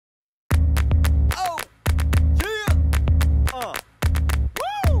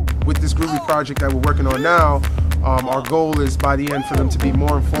project that we're working on now, our goal is by the end for them to be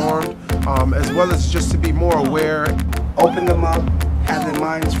more informed, as well as just to be more aware. Open them up, have their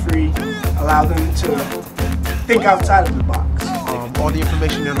minds free, allow them to think outside of the box. All the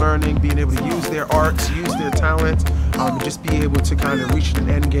information they're learning, being able to use their arts, use their talent, and just be able to kind of reach an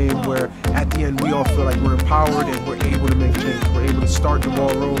end game where at the end we all feel like we're empowered and we're able to make change. We're able to start the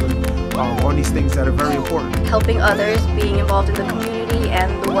ball rolling on these things that are very important. Helping others, being involved in the community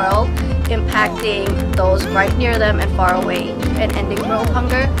and the world, impacting those right near them and far away, and ending world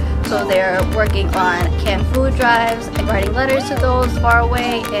hunger. So they're working on canned food drives and writing letters to those far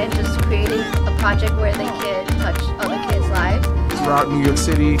away and just creating a project where they can touch other kids' lives. Throughout New York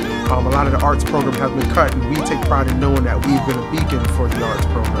City, a lot of the arts programs have been cut, and we take pride in knowing that we've been a beacon for the arts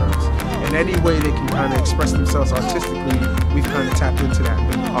programs. And any way they can kind of express themselves artistically, we've kind of tapped into that.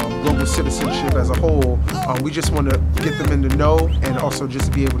 And, global citizenship as a whole, we just want to get them in the know and also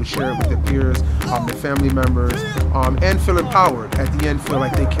just be able to share it with their peers, their family members, and feel empowered. At the end, feel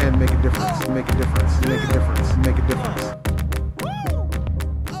like they can make a difference, make a difference, make a difference, make a difference.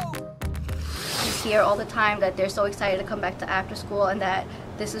 Hear all the time that they're so excited to come back to after school and that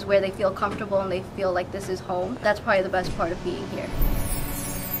this is where they feel comfortable and they feel like this is home. That's probably the best part of being here.